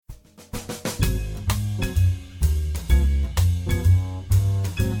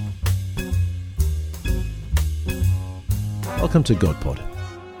Welcome to Godpod.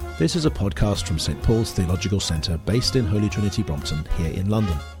 This is a podcast from St Paul's Theological Centre based in Holy Trinity, Brompton, here in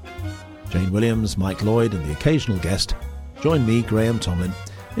London. Jane Williams, Mike Lloyd and the occasional guest join me, Graham Tomlin,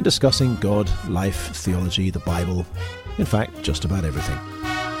 in discussing God, life, theology, the Bible, in fact, just about everything.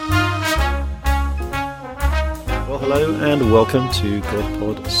 Well, hello and welcome to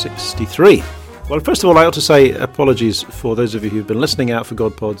Godpod 63. Well, first of all, I ought to say apologies for those of you who've been listening out for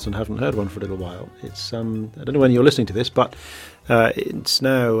Godpods and haven't heard one for a little while. It's I don't know when you're listening to this, but it's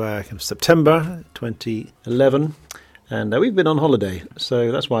now September 2011, and we've been on holiday,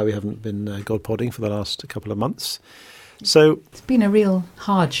 so that's why we haven't been Godpodding for the last couple of months. So it's been a real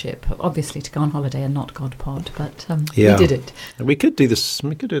hardship, obviously, to go on holiday and not Godpod, but we did it. And we could do this.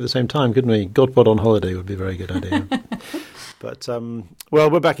 We could do it at the same time, couldn't we? Godpod on holiday would be a very good idea. But,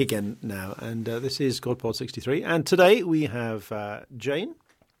 well, we're back again now, and this is Godpod 63. And today we have Jane.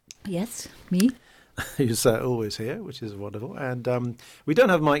 Yes, me. Who's always here, which is wonderful. And we don't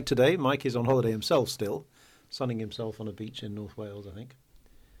have Mike today. Mike is on holiday himself still, sunning himself on a beach in North Wales, I think.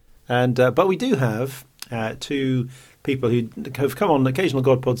 And but we do have two people who have come on occasional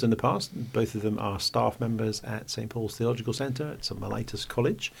Godpods in the past. Both of them are staff members at St Paul's Theological Centre at St Mellitus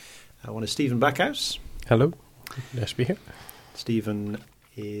College. One is Stephen Backhouse. Hello. Nice to be here. Stephen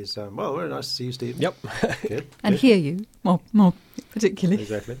is, well, very nice to see you, Stephen. Yep. Good. And hear you, more particularly.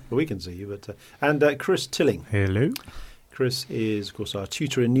 Exactly. Well, we can see you. But and Chris Tilling. Hello. Chris is, of course, our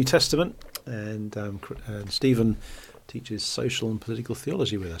tutor in New Testament, and Stephen teaches social and political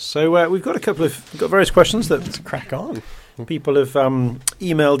theology with us. So we've got various questions that Let's crack on. People have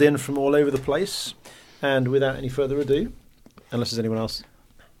emailed in from all over the place, and without any further ado, unless there's anyone else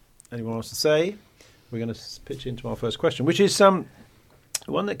to say, we're going to pitch into our first question, which is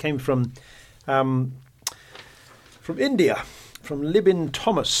one that came from India, from Libin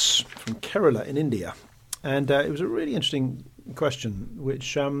Thomas from Kerala in India, and it was a really interesting question,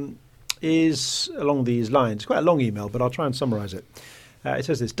 which is along these lines. It's quite a long email, but I'll try and summarise it. It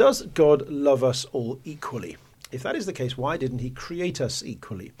says this: Does God love us all equally? If that is the case, why didn't he create us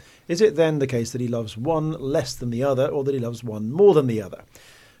equally? Is it then the case that he loves one less than the other, or that he loves one more than the other?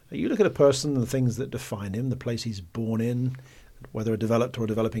 You look at a person and the things that define him, the place he's born in, whether a developed or a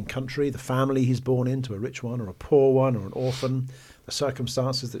developing country, the family he's born into, a rich one or a poor one or an orphan, the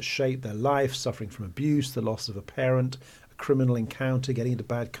circumstances that shape their life, suffering from abuse, the loss of a parent, a criminal encounter, getting into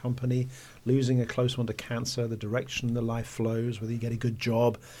bad company, losing a close one to cancer, the direction the life flows, whether you get a good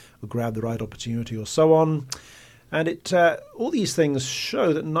job or grab the right opportunity or so on. And it all these things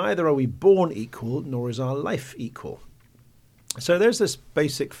show that neither are we born equal, nor is our life equal. So there's this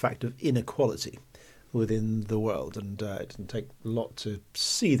basic fact of inequality within the world, and it doesn't take a lot to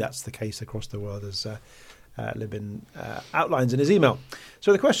see that's the case across the world, as Libin outlines in his email.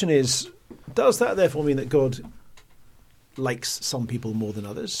 So the question is, does that therefore mean that God likes some people more than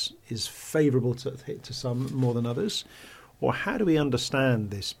others, is favourable to some more than others? Or how do we understand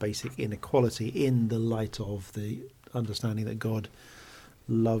this basic inequality in the light of the understanding that God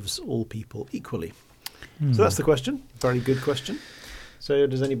loves all people equally? So that's the question. Very good question. So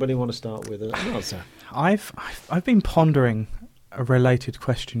does anybody want to start with an answer? I've been pondering a related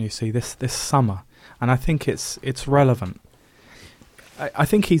question, you see, this summer, and I think it's relevant. I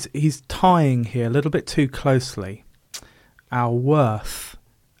think he's tying here a little bit too closely our worth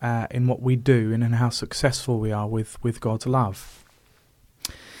in what we do and in how successful we are with God's love.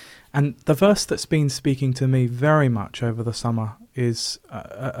 And the verse that's been speaking to me very much over the summer is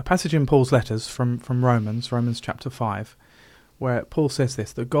a passage in Paul's letters from Romans chapter 5, where Paul says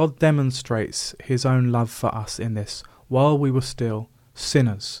this, that God demonstrates his own love for us in this: while we were still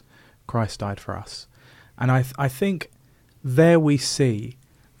sinners, Christ died for us. And I think there we see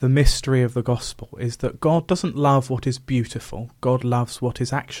the mystery of the gospel, is that God doesn't love what is beautiful. God loves what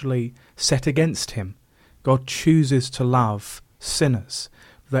is actually set against him. God chooses to love sinners,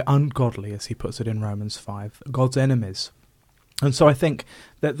 the ungodly, as he puts it in Romans 5, God's enemies. And so I think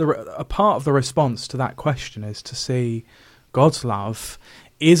that a part of the response to that question is to see God's love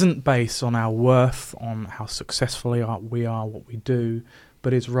isn't based on our worth, on how successful we are, what we do,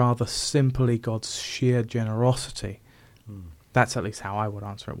 but is rather simply God's sheer generosity. That's at least how I would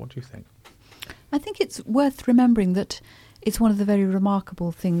answer it. What do you think? I think it's worth remembering that it's one of the very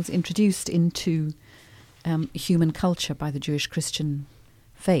remarkable things introduced into human culture by the Jewish Christian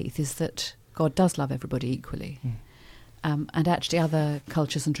faith, is that God does love everybody equally. And actually other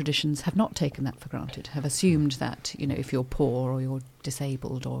cultures and traditions have not taken that for granted, have assumed that, if you're poor or you're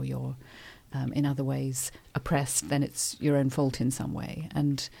disabled or you're in other ways oppressed, then it's your own fault in some way.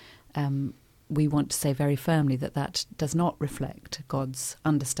 And we want to say very firmly that does not reflect God's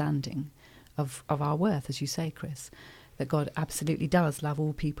understanding of our worth, as you say, Chris. that God absolutely does love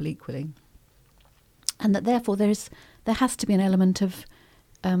all people equally, and that therefore there has to be an element of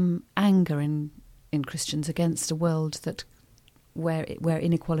anger in Christians against a world where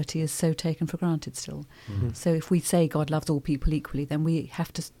inequality is so taken for granted still. Mm-hmm. So if we say God loves all people equally, then we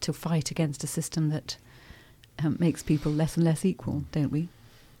have to fight against a system that makes people less and less equal, don't we?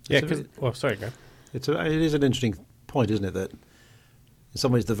 Yeah, because... Well, sorry, Graham. It is an interesting point, isn't it, that in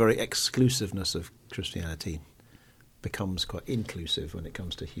some ways the very exclusiveness of Christianity becomes quite inclusive when it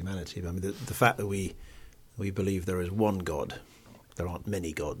comes to humanity. I mean, the fact that we believe there is one God, there aren't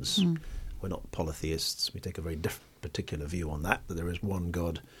many gods. Mm. We're not polytheists. We take a very particular view on that there is one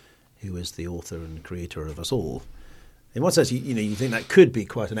God who is the author and creator of us all. In one sense, you think that could be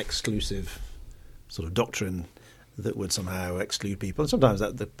quite an exclusive sort of doctrine that would somehow exclude people. And sometimes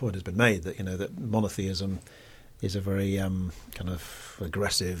the point has been made that that monotheism is a very kind of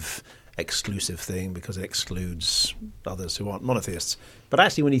aggressive, exclusive thing because it excludes others who aren't monotheists. But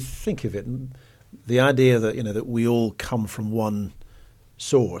actually, when you think of it, the idea that that we all come from one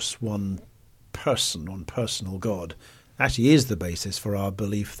source, one person, one personal God, actually is the basis for our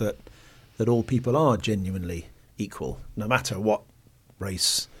belief that all people are genuinely equal, no matter what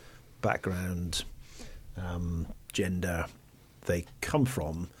race, background, gender they come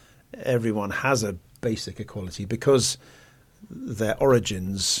from. Everyone has a basic equality because their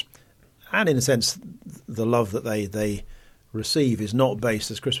origins, and in a sense the love that they receive, is not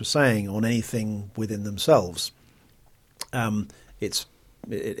based, as Chris was saying, on anything within themselves. It's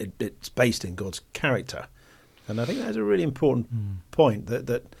based in God's character, and I think that's a really important point.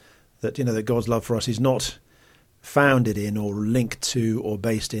 That God's love for us is not founded in or linked to or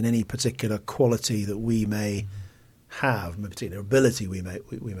based in any particular quality that we may have, a particular ability we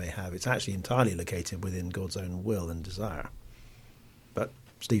may have. It's actually entirely located within God's own will and desire. But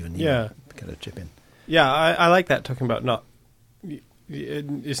Stephen, you kind of chip in. Yeah, I like that, talking about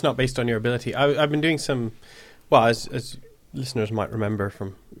it's not based on your ability. I've been doing some, as listeners might remember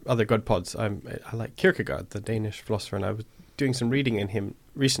from other Godpods, I like Kierkegaard, the Danish philosopher, and I was doing some reading in him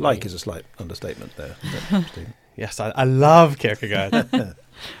recently. Like is a slight understatement there. Yes, I love Kierkegaard. You're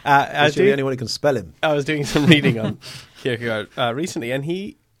the only one who can spell him. I was doing some reading on Kierkegaard recently, and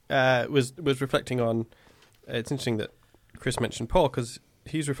he was reflecting on. It's interesting that Chris mentioned Paul, because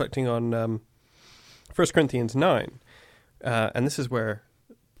he's reflecting on 1 Corinthians 9, and this is where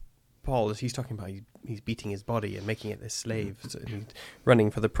Paul he's talking about he's beating his body and making it this slave, and he's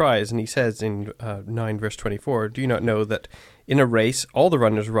running for the prize, and he says in 9 verse 24, "Do you not know that in a race all the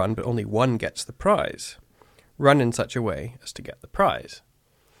runners run, but only one gets the prize? Run in such a way as to get the prize."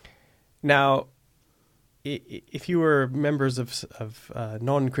 Now, if you were members of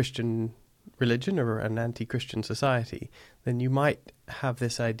non-Christian religion or an anti-Christian society, then you might have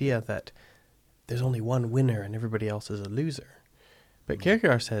this idea that there's only one winner and everybody else is a loser. But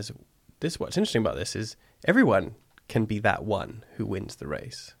Kierkegaard says, what's interesting about this is everyone can be that one who wins the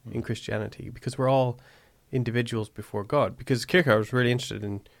race in Christianity, because we're all individuals before God. Because Kierkegaard was really interested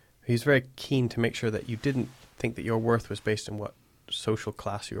in, he's very keen to make sure that you didn't think that your worth was based on what social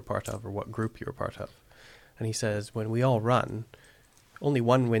class you were part of or what group you were part of. And he says, when we all run, only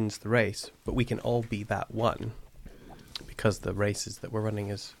one wins the race, but we can all be that one because the races that we're running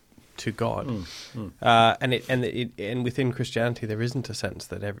is to God. And within Christianity, there isn't a sense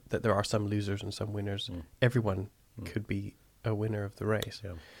that that there are some losers and some winners. Everyone could be a winner of the race.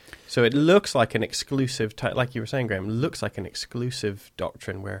 Yeah. So it looks like an exclusive, like you were saying, Graham, looks like an exclusive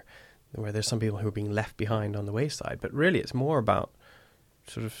doctrine where there's some people who are being left behind on the wayside. But really, it's more about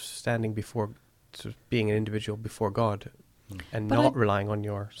sort of standing before, sort of being an individual before God, and not relying on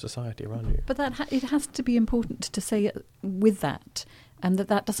your society around you. But it has to be important to say with that,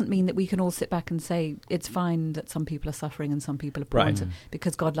 that doesn't mean that we can all sit back and say it's fine that some people are suffering and some people are poor,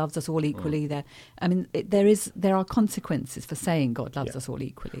 because God loves us all equally. There are consequences for saying God loves us all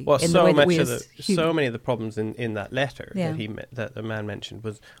equally. Well, so many of the problems in that letter that the man mentioned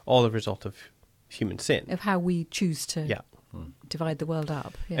was all the result of human sin, of how we choose to divide the world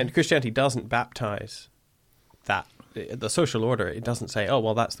up. Yeah. And Christianity doesn't baptize that. The social order, it doesn't say, oh,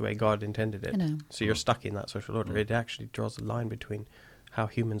 well, that's the way God intended it. So you're stuck in that social order. It actually draws a line between how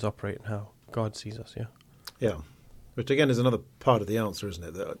humans operate and how God sees us, Yeah. Which, again, is another part of the answer, isn't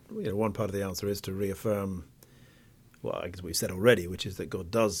it? That, one part of the answer is to reaffirm, I guess what we said already, which is that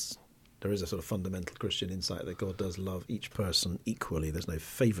there is a sort of fundamental Christian insight that God does love each person equally. There's no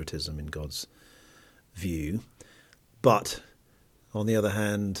favoritism in God's view. But, on the other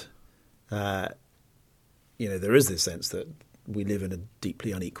hand, there is this sense that we live in a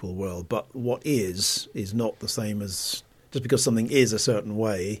deeply unequal world, but what is not the same as, just because something is a certain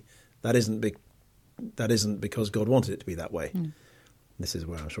way, that isn't that isn't because God wanted it to be that way. This is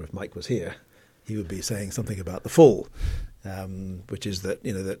where I'm sure if Mike was here, he would be saying something about the fall, which is that,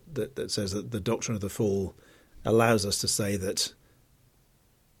 you know, that says that the doctrine of the fall allows us to say that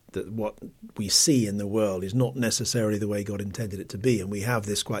what we see in the world is not necessarily the way God intended it to be, and we have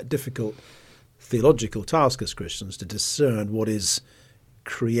this quite difficult theological task as Christians to discern what is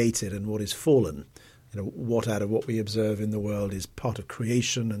created and what is fallen. You know, what out of what we observe in the world is part of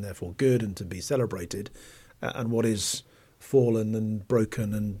creation and therefore good and to be celebrated, and what is fallen and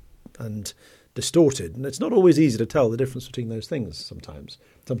broken and distorted. And it's not always easy to tell the difference between those things sometimes.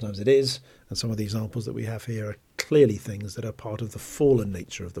 Sometimes it is, and some of the examples that we have here are clearly things that are part of the fallen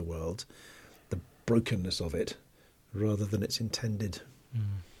nature of the world, the brokenness of it, rather than its intended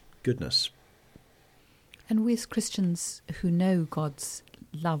goodness. And we as Christians who know God's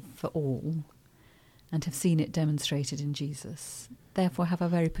love for all and have seen it demonstrated in Jesus, therefore have a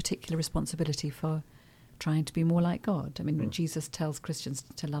very particular responsibility for trying to be more like God. I mean, when Jesus tells Christians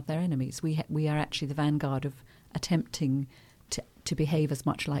to love their enemies, we are actually the vanguard of attempting to behave as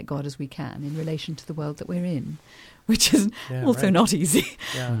much like God as we can in relation to the world that we're in, which is also not easy.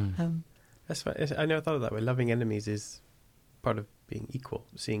 Yeah. That's right. I never thought of that way. Loving enemies is part of being equal,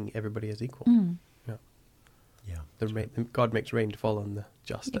 seeing everybody as equal. Yeah. God makes rain to fall on the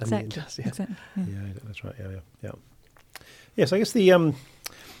just and the unjust. Yeah. Exactly. Yeah, that's right. Yeah. Yes, I guess the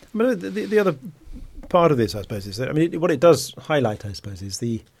other part of this, I suppose, is that, I mean, what it does highlight, I suppose, is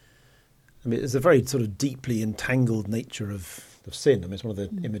it's a very sort of deeply entangled nature of sin. I mean, it's one of the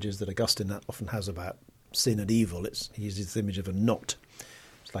images that Augustine often has about sin and evil. He uses the image of a knot.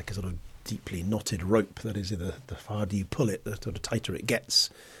 It's like a sort of deeply knotted rope. That is, the harder you pull it, the sort of tighter it gets.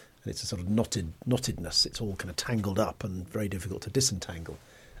 And it's a sort of knottedness. It's all kind of tangled up and very difficult to disentangle.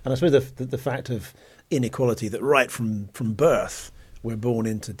 And I suppose the fact of inequality, that right from birth we're born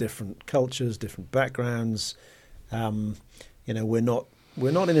into different cultures, different backgrounds. We're not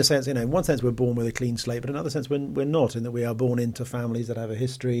in a sense, in one sense we're born with a clean slate, but in another sense we're not, in that we are born into families that have a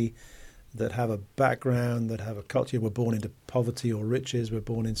history, that have a background, that have a culture. We're born into poverty or riches. We're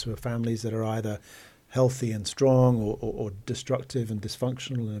born into families that are either healthy and strong or destructive and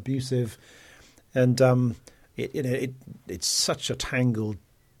dysfunctional and abusive. And it's such a tangled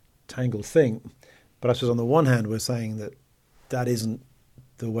thing. But I suppose on the one hand we're saying that isn't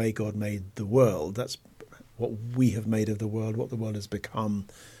the way God made the world. That's what we have made of the world, what the world has become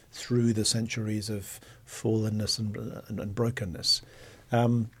through the centuries of fallenness and brokenness.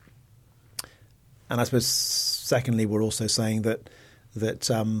 And I suppose, secondly, we're also saying that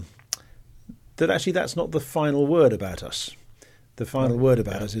actually that's not the final word about us. The final word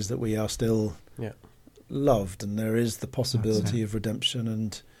about us is that we are still loved, and there is the possibility of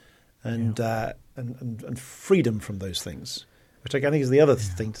redemption and freedom from those things. Which I think is the other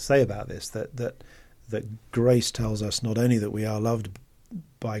thing to say about this, that grace tells us not only that we are loved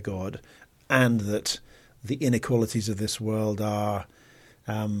by God, and that the inequalities of this world are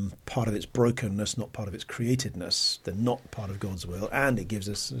part of its brokenness, not part of its createdness. They're not part of God's will, and it gives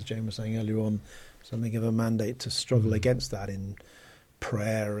us, as Jane was saying earlier on, something of a mandate to struggle against that in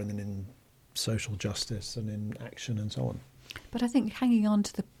prayer and in social justice and in action and so on. But I think hanging on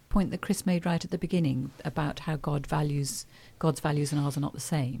to the point that Chris made right at the beginning about how God's values and ours are not the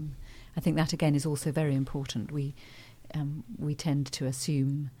same, I think that again is also very important. We tend to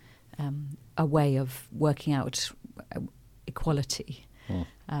assume a way of working out equality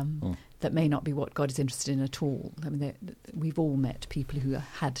that may not be what God is interested in at all. I mean, we've all met people who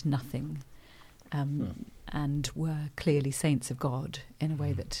had nothing and were clearly saints of God in a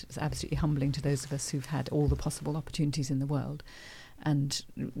way that is absolutely humbling to those of us who've had all the possible opportunities in the world. And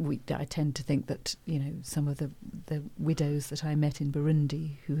I tend to think that, some of the widows that I met in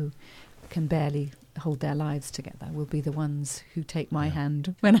Burundi who can barely hold their lives together will be the ones who take my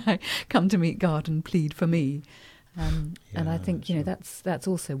hand when I come to meet God and plead for me. And I think, that's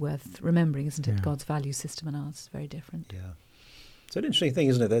also worth remembering, isn't it? God's value system and ours is very different. Yeah. It's an interesting thing,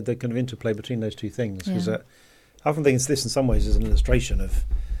 isn't it? The kind of interplay between those two things. Because I often think this in some ways is an illustration of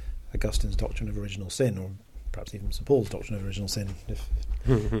Augustine's doctrine of original sin, or perhaps even St. Paul's doctrine of original sin, if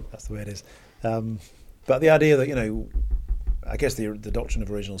that's the way it is. But the idea that, I guess the doctrine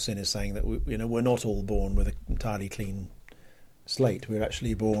of original sin is saying that we're not all born with an entirely clean slate. We're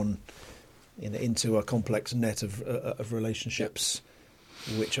actually born into a complex net of relationships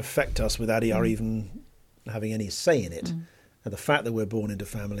which affect us without our even having any say in it. And the fact that we're born into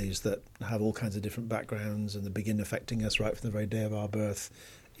families that have all kinds of different backgrounds and that begin affecting us right from the very day of our birth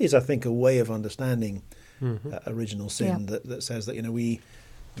is, I think, a way of understanding original sin that says that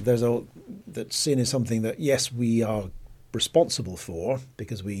that sin is something that, yes, we are responsible for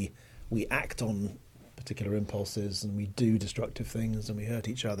because we act on particular impulses, and we do destructive things, and we hurt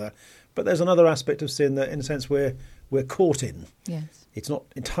each other. But there's another aspect of sin that, in a sense, we're caught in. Yes. It's not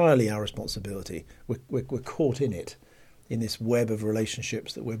entirely our responsibility. We're caught in it, in this web of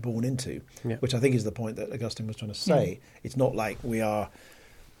relationships that we're born into, which I think is the point that Augustine was trying to say. Yeah. It's not like we are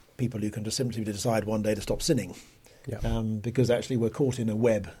people who can just simply decide one day to stop sinning, because actually we're caught in a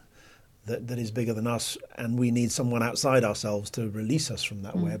web that is bigger than us, and we need someone outside ourselves to release us from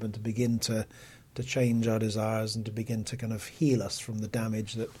that web and to begin to change our desires and to begin to kind of heal us from the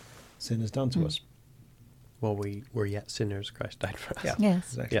damage that sin has done to us. Well, we were yet sinners, Christ died for us. Yeah,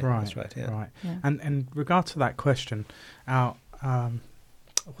 yes, exactly. Right, that's right. Yeah. Right. Yeah. And in regard to that question, our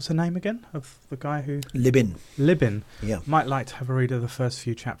what's the name again of the guy who Libin might like to have a read of the first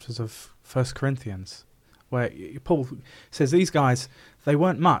few chapters of 1 Corinthians, where Paul says these guys, they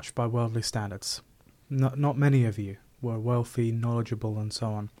weren't much by worldly standards. Not many of you were wealthy, knowledgeable, and so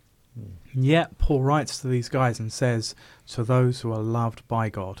on. Yet Paul writes to these guys and says, to those who are loved by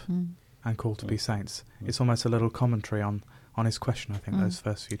God and called to be saints. It's almost a little commentary on his question, I think, those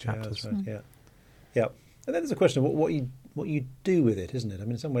first few chapters. Yeah, that's right. Yeah. And then there's a question of what you do with it, isn't it? I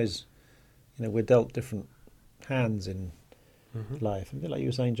mean, in some ways, we're dealt different hands in life. A bit like you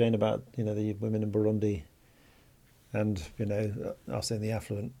were saying, Jane, about, the women in Burundi and, us in the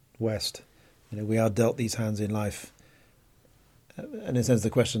affluent West. We are dealt these hands in life. And in a sense, the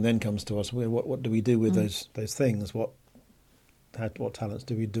question then comes to us: what do we do with those things? What talents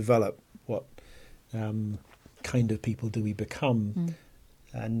do we develop? What kind of people do we become?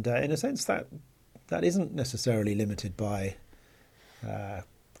 And in a sense, that isn't necessarily limited by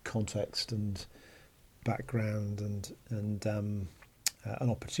context and background and an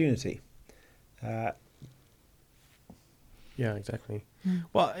opportunity. Yeah, exactly.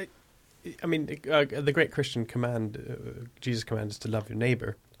 Well, I mean, the great Christian command, Jesus' command, is to love your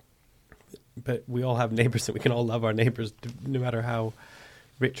neighbour. But we all have neighbours, and we can all love our neighbours, no matter how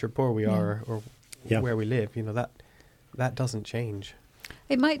rich or poor we are, or where we live. That doesn't change.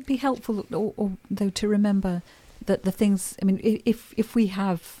 It might be helpful, or though, to remember that the things. I mean, if we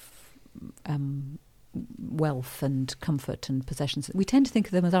have wealth and comfort and possessions, we tend to think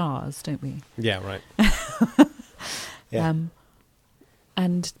of them as ours, don't we? Yeah, right.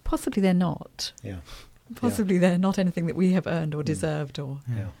 And possibly they're not. Yeah. Possibly they're not anything that we have earned or deserved or.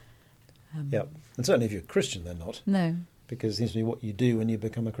 And certainly if you're a Christian, they're not. No. Because it seems to me what you do when you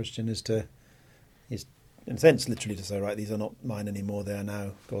become a Christian is in a sense literally to say, right, these are not mine anymore, they are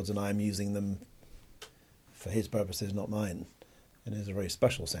now God's, and I am using them for His purposes, not mine. And in a very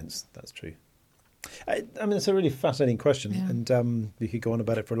special sense, that's true. I mean, it's a really fascinating question, and we could go on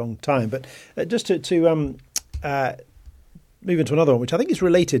about it for a long time. But just to move into another one, which I think is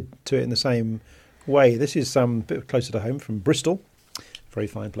related to it in the same way. This is a bit closer to home, from Bristol, very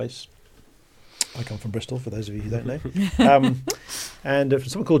fine place. I come from Bristol, for those of you who don't know. And from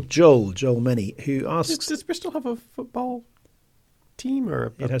someone called Joel Menny, who asks... Does Bristol have a football team?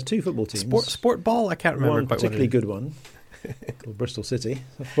 It has two football teams. Sport ball? I can't remember. One particularly good one, called Bristol City.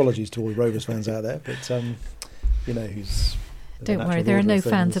 Apologies to all the Rovers fans out there, but, who's... Don't worry, there are no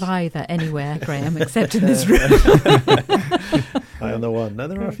fans at either anywhere, Graham, except in this room. I am the one. No,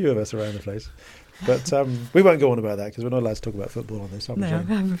 there are a few of us around the place. But we won't go on about that because we're not allowed to talk about football on this.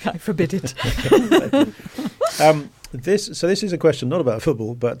 I forbid it. This is a question not about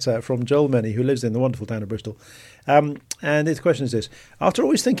football, but from Joel Menny, who lives in the wonderful town of Bristol. And his question is this: after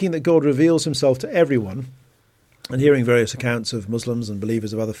always thinking that God reveals Himself to everyone, and hearing various accounts of Muslims and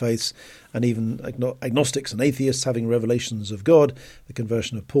believers of other faiths, and even agnostics and atheists having revelations of God, the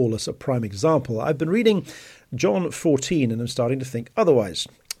conversion of Paul is a prime example. I've been reading John 14 and I'm starting to think otherwise.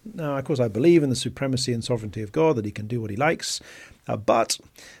 Now, of course, I believe in the supremacy and sovereignty of God, that He can do what He likes. But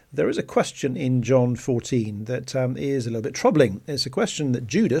there is a question in John 14 that is a little bit troubling. It's a question that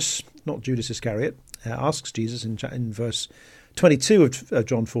Judas, not Judas Iscariot, asks Jesus in verse 22 of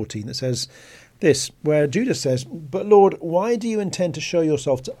John 14 that says this, where Judas says, "But Lord, why do you intend to show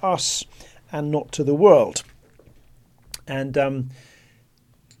yourself to us and not to the world?" And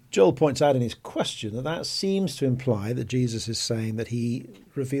Joel points out in his question that seems to imply that Jesus is saying that He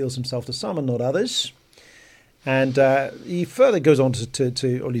reveals Himself to some and not others. And he further goes on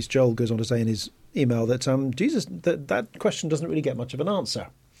to, or at least Joel goes on to say in his email, that Jesus, that question doesn't really get much of an answer.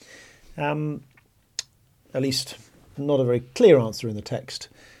 At least not a very clear answer in the text.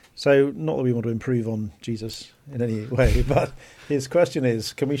 So not that we want to improve on Jesus in any way, but his question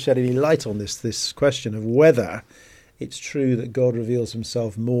is, can we shed any light on this question of whether it's true that God reveals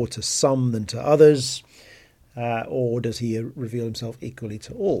Himself more to some than to others, or does He reveal Himself equally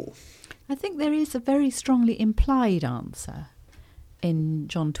to all? I think there is a very strongly implied answer in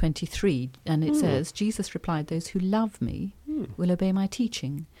John 23, and it says, Jesus replied, "Those who love me will obey my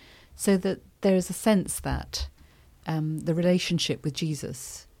teaching." So that there is a sense that the relationship with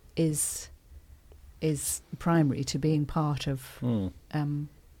Jesus is primary to being part of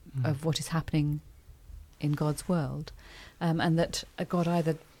what is happening in God's world, and that God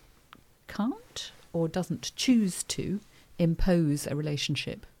either can't or doesn't choose to impose a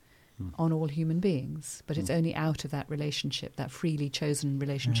relationship on all human beings, but it's only out of that relationship, that freely chosen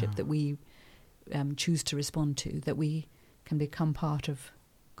relationship that we choose to respond to, that we can become part of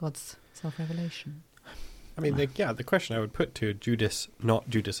God's self-revelation. I mean, the question I would put to Judas, not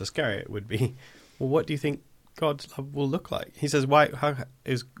Judas Iscariot, would be, well, what do you think God's love will look like? He says, why do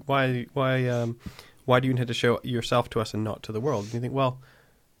you intend to show yourself to us and not to the world? And you think, well,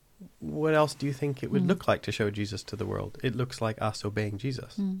 what else do you think it would look like to show Jesus to the world? It looks like us obeying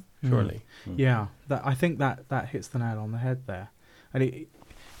Jesus, surely. Yeah, I think that hits the nail on the head there. And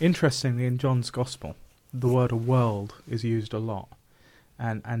interestingly, in John's Gospel, the word "a world" is used a lot.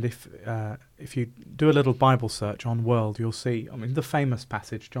 And if you do a little Bible search on world, you'll see, I mean, the famous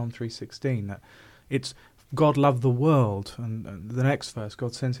passage, John 3:16, that it's God loved the world, and the next verse,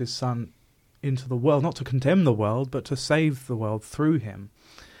 God sends his Son into the world, not to condemn the world, but to save the world through him.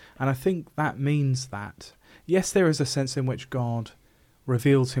 And I think that means that, yes, there is a sense in which God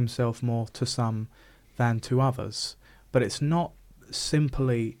reveals himself more to some than to others, but it's not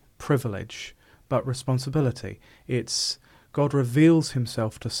simply privilege, but responsibility. It's God reveals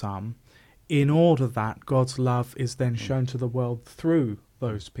himself to some in order that God's love is then shown to the world through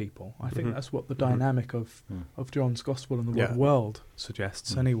those people. I think that's what the dynamic of John's Gospel and the word world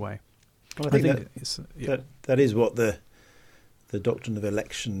suggests anyway. Well, I think that is what the doctrine of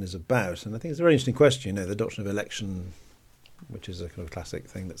election is about. And I think it's a very interesting question, the doctrine of election, which is a kind of classic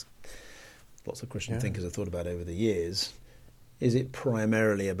thing that lots of Christian thinkers have thought about over the years. Is it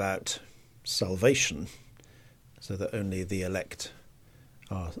primarily about salvation, so that only the elect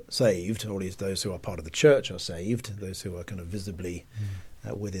are saved, or at least those who are part of the church are saved, those who are kind of visibly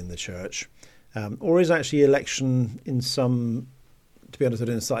within the church? Or is actually election to be understood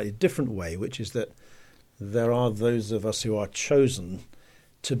in a slightly different way, which is that there are those of us who are chosen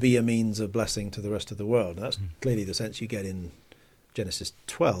to be a means of blessing to the rest of the world. And that's clearly the sense you get in Genesis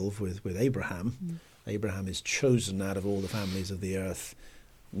 12 with Abraham. Abraham is chosen out of all the families of the earth,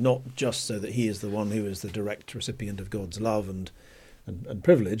 not just so that he is the one who is the direct recipient of God's love and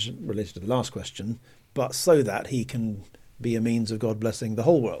privilege, related to the last question, but so that he can be a means of God blessing the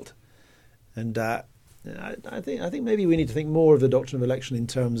whole world. And I think maybe we need to think more of the doctrine of election in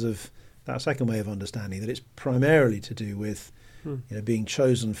terms of that second way of understanding, that it's primarily to do with being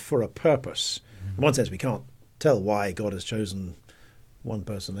chosen for a purpose. In one sense, we can't tell why God has chosen one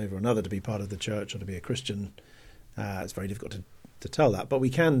person over another to be part of the church or to be a Christian. It's very difficult to tell that, but we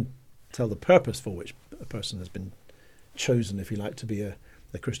can tell the purpose for which a person has been chosen, if you like, to be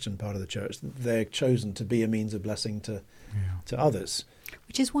the Christian part of the church. They're chosen to be a means of blessing to others.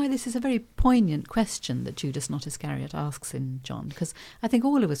 Which is why this is a very poignant question that Judas not Iscariot asks in John, because I think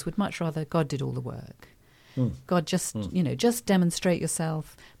all of us would much rather God did all the work. God just demonstrate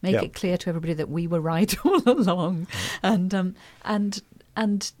yourself, make it clear to everybody that we were right all along,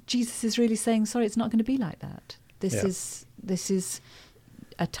 and Jesus is really saying, sorry, it's not going to be like that. This is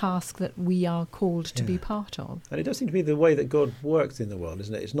a task that we are called to be part of. And it does seem to be the way that God works in the world,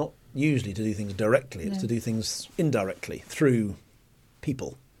 isn't it? It's not usually to do things directly; it's to do things indirectly through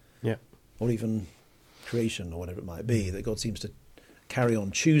people, or even creation, or whatever it might be. That God seems to carry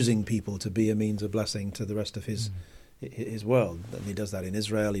on choosing people to be a means of blessing to the rest of his world. And he does that in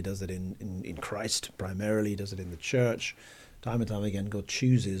Israel, he does that in Christ primarily, he does it in the church. Time and time again, God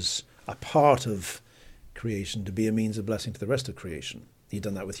chooses a part of creation to be a means of blessing to the rest of creation. He's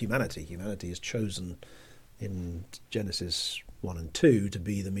done that with humanity. Humanity is chosen in Genesis 1 and 2 to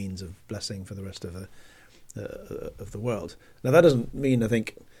be the means of blessing for the rest of the world. Now, that doesn't mean, I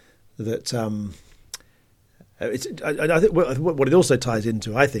think, that I think what it also ties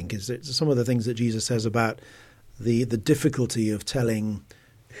into, I think, is some of the things that Jesus says about the difficulty of telling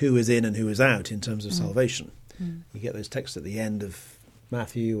who is in and who is out in terms of salvation. You get those texts at the end of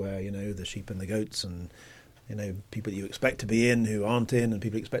Matthew where, the sheep and the goats, and people that you expect to be in who aren't in, and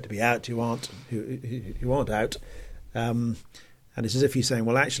people you expect to be out who aren't out. And it's as if he's saying,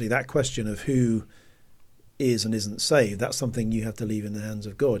 well, actually, that question of who is and isn't saved, that's something you have to leave in the hands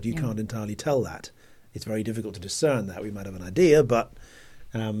of God. You can't entirely tell that. It's very difficult to discern that. We might have an idea, but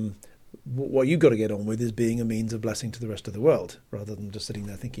what you've got to get on with is being a means of blessing to the rest of the world, rather than just sitting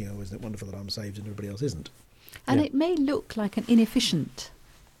there thinking, oh, isn't it wonderful that I'm saved and everybody else isn't. And it may look like an inefficient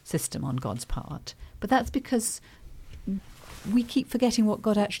system on God's part, but that's because we keep forgetting what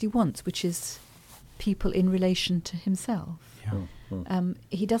God actually wants, which is people in relation to himself. Yeah.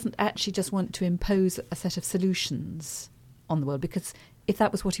 He doesn't actually just want to impose a set of solutions on the world, because if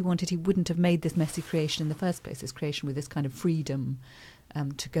that was what he wanted, he wouldn't have made this messy creation in the first place, this creation with this kind of freedom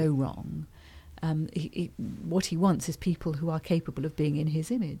to go wrong. What he wants is people who are capable of being in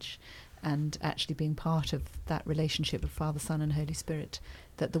his image and actually being part of that relationship of Father, Son and Holy Spirit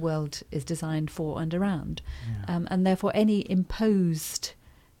that the world is designed for and around. Yeah. And therefore any imposed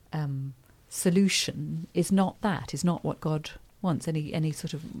solution is not what God wants. Any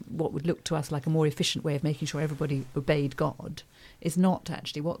sort of what would look to us like a more efficient way of making sure everybody obeyed God is not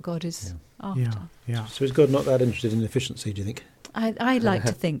actually what God is after. Yeah. So is God not that interested in efficiency, do you think? I like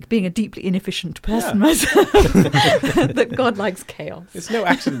to think, being a deeply inefficient person myself, that God likes chaos. It's no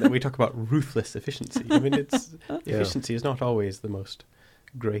accident that we talk about ruthless efficiency. I mean, efficiency is not always the most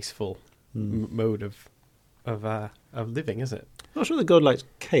graceful mode of living, is it? I'm not sure that God likes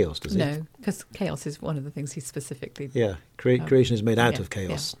chaos, does he? No, because chaos is one of the things he specifically... Yeah, creation is made out of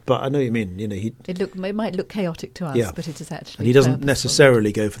chaos. Yeah. But I know what you mean. It might look chaotic to us, but it is actually... And he doesn't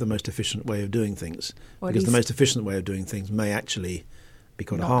necessarily go for the most efficient way of doing things, or because the most efficient way of doing things may actually be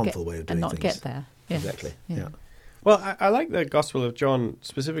quite a harmful way of doing things. And not get there. Yes. Exactly, yeah. Well, I like the Gospel of John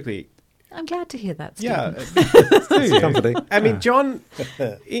specifically. I'm glad to hear that, Stephen. Yeah, it's comforting. I mean, John,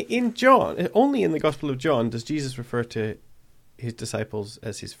 only in the Gospel of John does Jesus refer to his disciples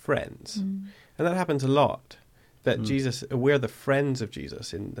as his friends, and that happens a lot. That Jesus, we're the friends of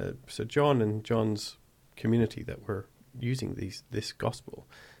Jesus so John and John's community that were using this gospel,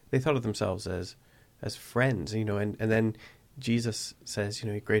 they thought of themselves as friends, and then Jesus says,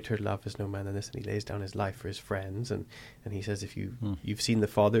 greater love is no man than this, and he lays down his life for his friends, and he says, if you've seen the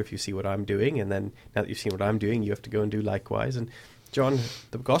Father, if you see what I'm doing, and then now that you've seen what I'm doing, you have to go and do likewise. And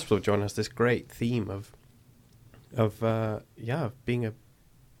the Gospel of John has this great theme of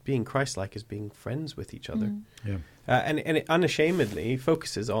being Christ-like as being friends with each other. Yeah. And it unashamedly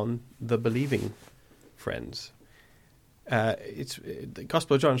focuses on the believing friends. The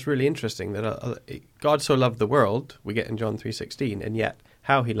Gospel of John is really interesting that God so loved the world, we get in John 3:16, and yet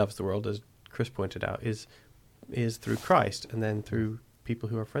how he loves the world, as Chris pointed out, is through Christ, and then through people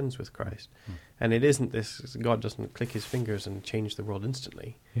who are friends with Christ. And it isn't this, God doesn't click his fingers and change the world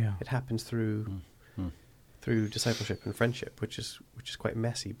instantly. Yeah. It happens through discipleship and friendship, which is quite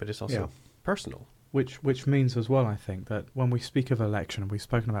messy, but it's also personal. Which means as well, I think, that when we speak of election, and we've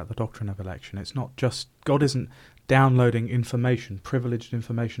spoken about the doctrine of election, it's not just, God isn't downloading information, privileged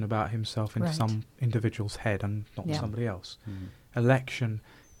information about himself into some individual's head and not somebody else. Election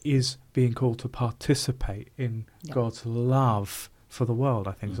is being called to participate in God's love for the world,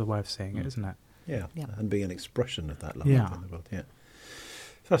 I think is a way of seeing it, isn't it? Yeah, and being an expression of that love in the world. Yeah.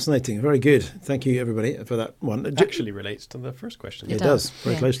 Fascinating. Very good. Thank you, everybody, for that one. It actually relates to the first question. It does,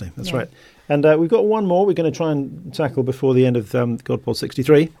 very closely. That's right. And we've got one more we're going to try and tackle before the end of Godpod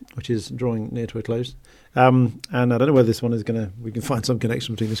 63, which is drawing near to a close. And I don't know whether this one is we can find some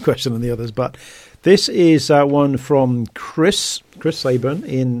connection between this question and the others, but this is one from Chris Sayburn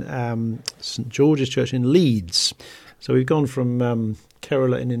in St George's Church in Leeds. So we've gone from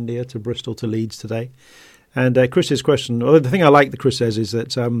Kerala in India to Bristol to Leeds today. And Chris's question, the thing I like that Chris says is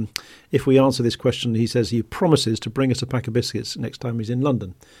that if we answer this question, he says he promises to bring us a pack of biscuits next time he's in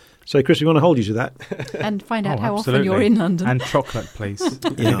London. So, Chris, we want to hold you to that. And find out how often you're in London. And chocolate, please.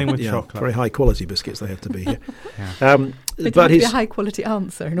 Anything with chocolate. Very high-quality biscuits they have to be here. But you have to be a high-quality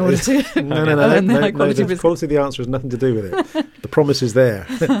answer in order to No, the quality of the answer has nothing to do with it. The promise is there.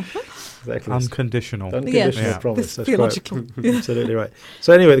 Exactly. Unconditional. Unconditional promise. That's theological. Right. Absolutely right.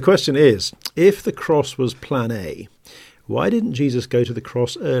 So anyway, the question is, if the cross was plan A, why didn't Jesus go to the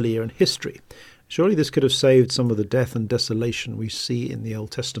cross earlier in history? Surely this could have saved some of the death and desolation we see in the Old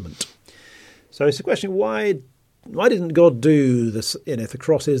Testament. So it's a question, why didn't God do this? If the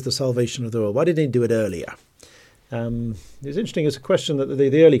cross is the salvation of the world, why didn't he do it earlier? It's interesting. It's a question that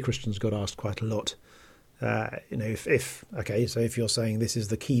the early Christians got asked quite a lot. If you're saying this is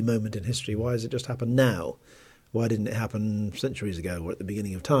the key moment in history, why has it just happened now? Why didn't it happen centuries ago or at the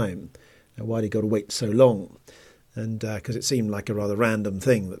beginning of time? And why did God wait so long? And because it seemed like a rather random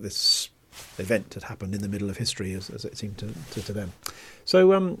thing that this event had happened in the middle of history, as it seemed to them.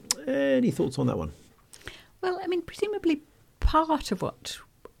 So, any thoughts on that one? Well, I mean, presumably part of what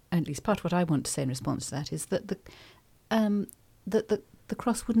I want to say in response to that is that the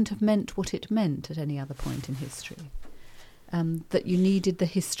cross wouldn't have meant what it meant at any other point in history. That you needed the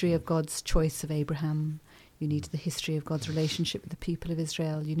history of God's choice of Abraham. You needed the history of God's relationship with the people of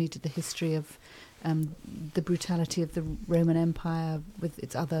Israel. You needed the history of the brutality of the Roman Empire with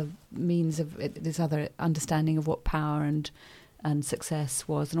its other means of this other understanding of what power and success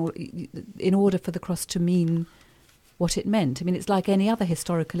was, and all, in order for the cross to mean what it meant. I mean, it's like any other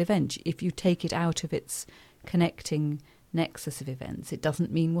historical event. If you take it out of its connecting nexus of events, it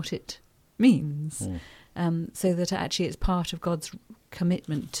doesn't mean what it means. So that actually it's part of God's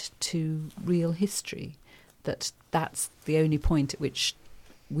commitment to real history. That's the only point at which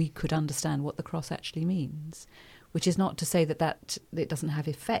we could understand what the cross actually means, which is not to say that it doesn't have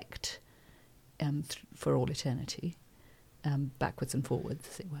effect for all eternity, backwards and forwards,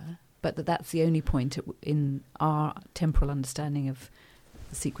 as it were, but that's the only point in our temporal understanding of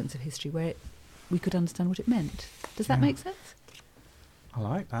the sequence of history where we could understand what it meant. Does that make sense? I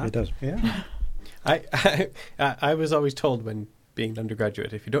like that. It does. Yeah. I was always told when being an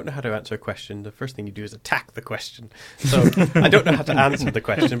undergraduate, if you don't know how to answer a question, the first thing you do is attack the question. So I don't know how to answer the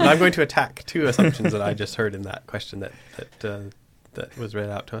question, but I'm going to attack two assumptions that I just heard in that question that was read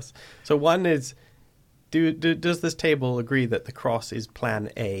out to us. So one is, does this table agree that the cross is plan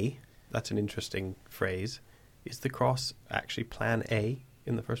A? That's an interesting phrase. Is the cross actually plan A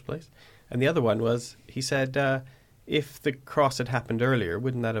in the first place? And the other one was, he said, if the cross had happened earlier,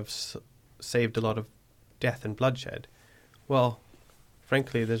 wouldn't that have saved a lot of death and bloodshed? Well,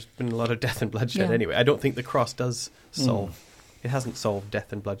 frankly, there's been a lot of death and bloodshed anyway. I don't think the cross does solve. It hasn't solved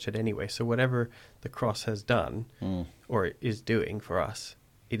death and bloodshed anyway. So whatever the cross has done or is doing for us,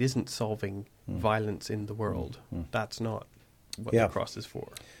 it isn't solving violence in the world. That's not what the cross is for.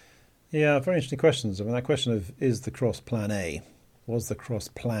 Yeah, very interesting questions. I mean, that question of, is the cross plan A? Was the cross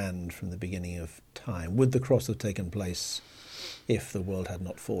planned from the beginning of time? Would the cross have taken place if the world had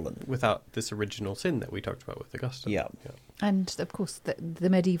not fallen? Without this original sin that we talked about with Augustine. Yeah. And, of course, the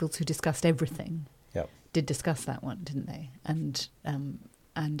medievals who discussed everything did discuss that one, didn't they? And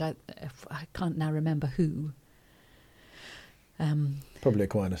I can't now remember who. Probably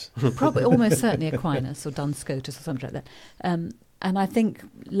Aquinas. Probably, almost certainly Aquinas or Duns Scotus or something like that. And I think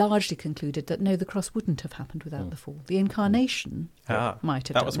largely concluded that, no, the cross wouldn't have happened without the fall. The incarnation might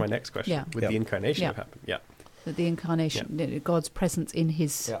have That done. was my next question. Yeah. Would the incarnation have happened? Yeah. That the incarnation, God's presence in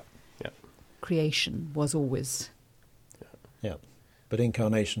his creation was always... Yeah. But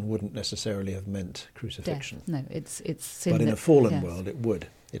incarnation wouldn't necessarily have meant crucifixion. Death. No, it's sin. But in a fallen world, it would.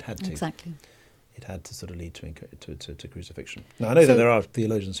 It had to. Exactly. It had to sort of lead to crucifixion. Now, I know that there are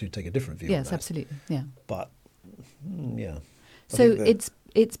theologians who take a different view on that. Yes, absolutely, yeah. But, yeah. So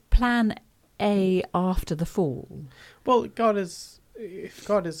it's plan A after the fall. Well, if God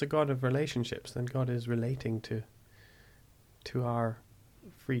is a God of relationships, then God is relating to our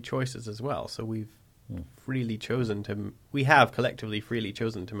free choices as well. So we've we have collectively freely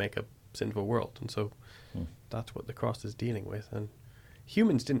chosen to make a sinful world. And so that's what the cross is dealing with. And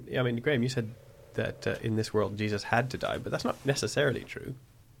humans didn't, I mean, Graham, you said that in this world Jesus had to die, but that's not necessarily true.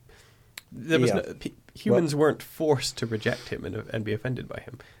 There was humans weren't forced to reject him and be offended by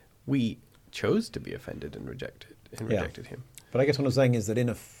him. We chose to be offended and rejected him. But I guess what I'm saying is that in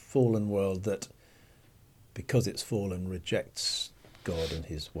a fallen world that, because it's fallen, rejects God and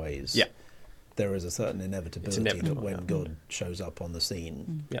his ways, there is a certain inevitability that when God shows up on the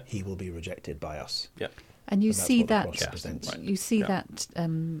scene, he will be rejected by us. Yeah. And you see that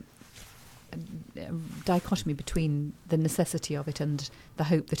dichotomy between the necessity of it and the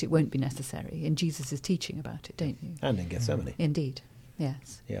hope that it won't be necessary. And Jesus is teaching about it, don't you? And in Gethsemane. Indeed,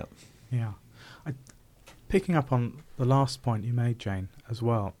 yes. Yeah. Yeah. Picking up on the last point you made, Jane, as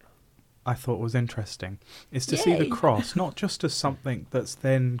well, I thought was interesting, is to see the cross not just as something that's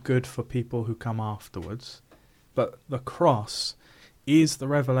then good for people who come afterwards, but the cross is the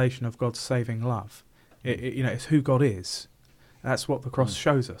revelation of God's saving love. It's who God is. That's what the cross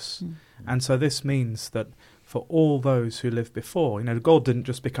shows us. And so this means that for all those who lived before, God didn't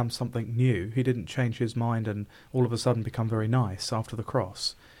just become something new. He didn't change his mind and all of a sudden become very nice after the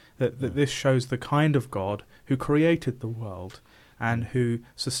cross. That this shows the kind of God who created the world and who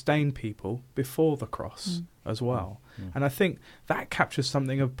sustained people before the cross as well. And I think that captures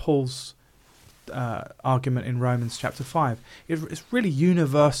something of Paul's argument in Romans chapter 5. It's really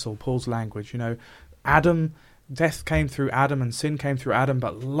universal, Paul's language. Adam, death came through Adam and sin came through Adam,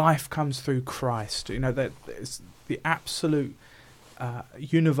 but life comes through Christ. That it's the absolute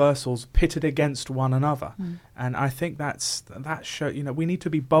universals pitted against one another. And I think that show, we need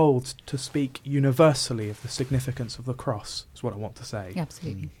to be bold to speak universally of the significance of the cross, is what I want to say.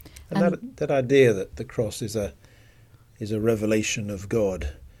 Absolutely. And that idea that the cross is a revelation of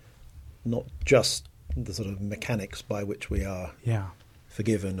God, not just the sort of mechanics by which we are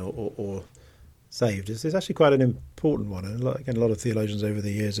forgiven or saved is actually quite an important one. And a lot of theologians over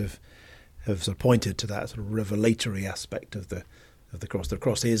the years have sort of pointed to that sort of revelatory aspect of the cross. The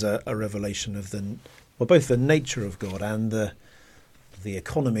cross is a revelation of both the nature of God and the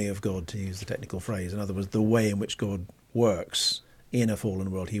economy of God, to use the technical phrase. In other words, the way in which God works in a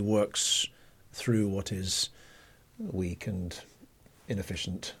fallen world. He works through what is weak and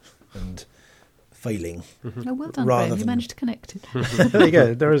inefficient and failing. Oh, well done, Rather Graham. You than- managed to connect it. There you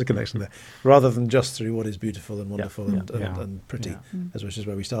go. There is a connection there. Rather than just through what is beautiful and wonderful and pretty, Yeah. which is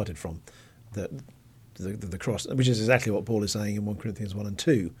where we started from. The cross, which is exactly what Paul is saying in 1 Corinthians 1 and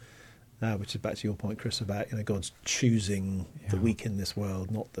 2, which is back to your point, Chris, about God's choosing the weak in this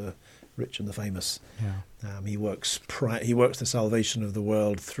world, not the rich and the famous. Yeah. He works the salvation of the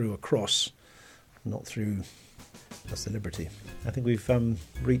world through a cross, not through just the liberty. I think we've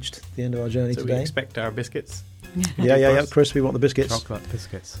reached the end of our journey So we today. expect our biscuits. Yeah, Chris, we want the biscuits. Chocolate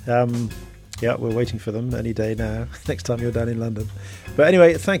biscuits. Yeah, we're waiting for them any day now, next time you're down in London. But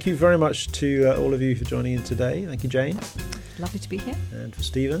anyway, thank you very much to all of you for joining in today. Thank you, Jane. Lovely to be here. And for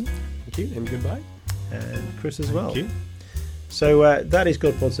Stephen. Thank you, and goodbye. And Chris as well. Thank you. So that is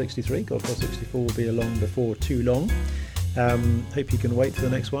Godpod 63. Godpod 64 will be along before too long. Hope you can wait for the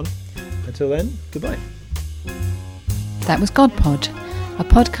next one. Until then, goodbye. That was Godpod, a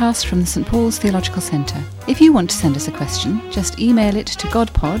podcast from the St Paul's Theological Centre. If you want to send us a question, just email it to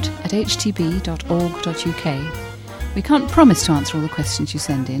godpod@htb.org.uk. We can't promise to answer all the questions you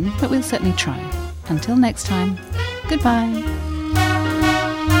send in, but we'll certainly try. Until next time, goodbye.